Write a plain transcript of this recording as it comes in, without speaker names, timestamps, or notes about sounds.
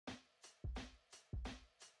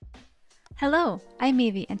Hello, I'm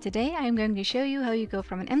Evie, and today I am going to show you how you go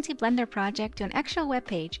from an empty Blender project to an actual web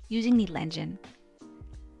page using Needle Engine.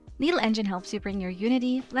 Needle Engine helps you bring your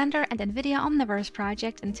Unity, Blender, and NVIDIA Omniverse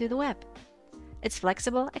project into the web. It's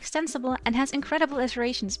flexible, extensible, and has incredible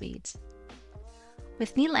iteration speeds.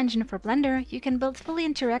 With Needle Engine for Blender, you can build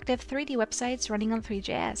fully interactive 3D websites running on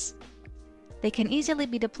Three.js. They can easily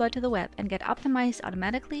be deployed to the web and get optimized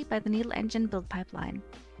automatically by the Needle Engine build pipeline.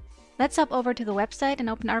 Let's hop over to the website and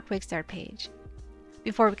open our Quick Start page.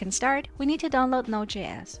 Before we can start, we need to download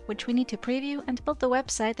Node.js, which we need to preview and build the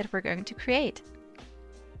website that we're going to create.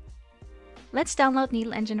 Let's download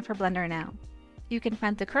Needle Engine for Blender now. You can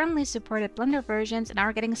find the currently supported Blender versions in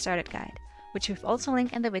our Getting Started guide, which we've also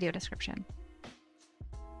linked in the video description.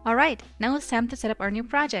 Alright, now it's time to set up our new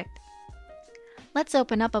project. Let's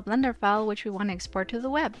open up a Blender file which we want to export to the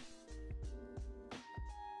web.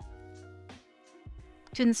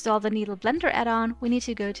 To install the Needle Blender add-on, we need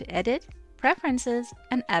to go to Edit, Preferences,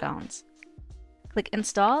 and Add-ons. Click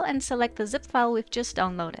Install and select the zip file we've just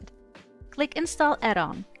downloaded. Click Install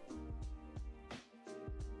Add-on.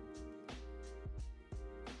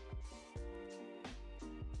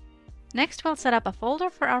 Next, we'll set up a folder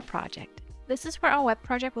for our project. This is where our web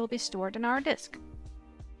project will be stored on our disk.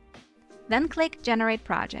 Then click Generate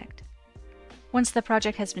Project. Once the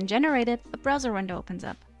project has been generated, a browser window opens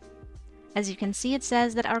up. As you can see, it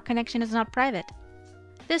says that our connection is not private.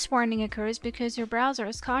 This warning occurs because your browser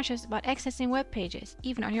is cautious about accessing web pages,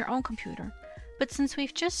 even on your own computer. But since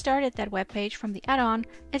we've just started that web page from the add-on,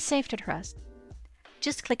 it's safe to trust.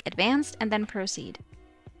 Just click Advanced and then Proceed.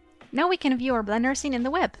 Now we can view our Blender scene in the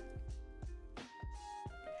web.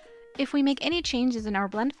 If we make any changes in our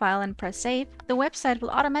blend file and press Save, the website will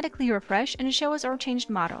automatically refresh and show us our changed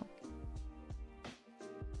model.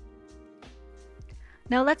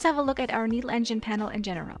 Now let's have a look at our Needle Engine panel in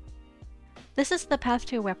general. This is the path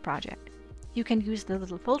to a web project. You can use the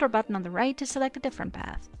little folder button on the right to select a different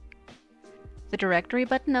path. The directory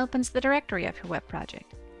button opens the directory of your web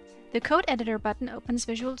project. The code editor button opens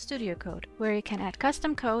Visual Studio Code, where you can add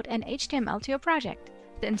custom code and HTML to your project.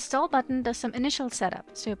 The install button does some initial setup,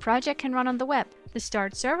 so your project can run on the web. The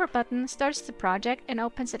start server button starts the project and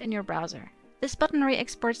opens it in your browser. This button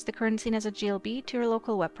re-exports the current scene as a GLB to your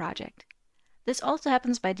local web project. This also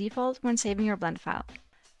happens by default when saving your blend file.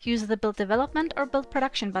 Use the Build Development or Build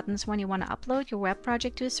Production buttons when you want to upload your web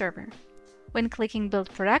project to a server. When clicking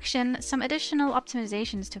Build Production, some additional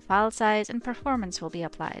optimizations to file size and performance will be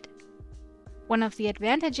applied. One of the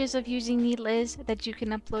advantages of using Needle is that you can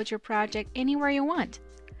upload your project anywhere you want.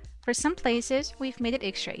 For some places, we've made it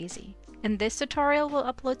extra easy. In this tutorial, we'll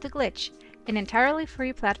upload to Glitch, an entirely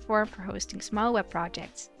free platform for hosting small web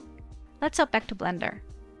projects. Let's hop back to Blender.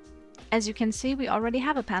 As you can see, we already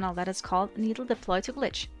have a panel that is called Needle Deploy to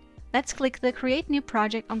Glitch. Let's click the Create New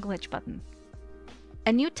Project on Glitch button.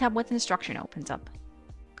 A new tab with instruction opens up.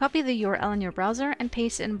 Copy the URL in your browser and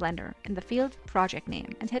paste it in Blender in the field Project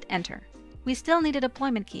Name and hit Enter. We still need a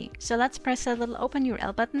deployment key, so let's press the little Open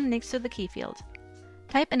URL button next to the key field.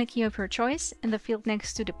 Type in a key of your choice in the field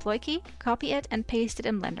next to Deploy Key, copy it and paste it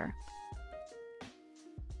in Blender.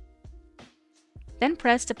 Then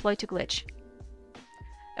press Deploy to Glitch.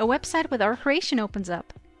 A website with our creation opens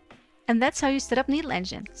up. And that's how you set up Needle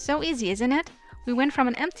Engine. So easy, isn't it? We went from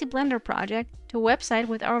an empty Blender project to a website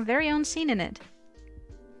with our very own scene in it.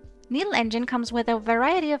 Needle Engine comes with a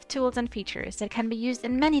variety of tools and features that can be used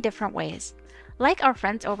in many different ways. Like our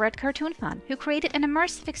friends over at Cartoon Fun, who created an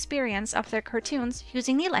immersive experience of their cartoons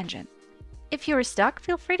using Needle Engine. If you're stuck,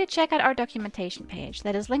 feel free to check out our documentation page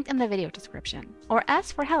that is linked in the video description, or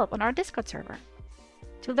ask for help on our Discord server.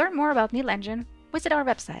 To learn more about Needle Engine, visit our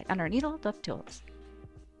website under needle.tools.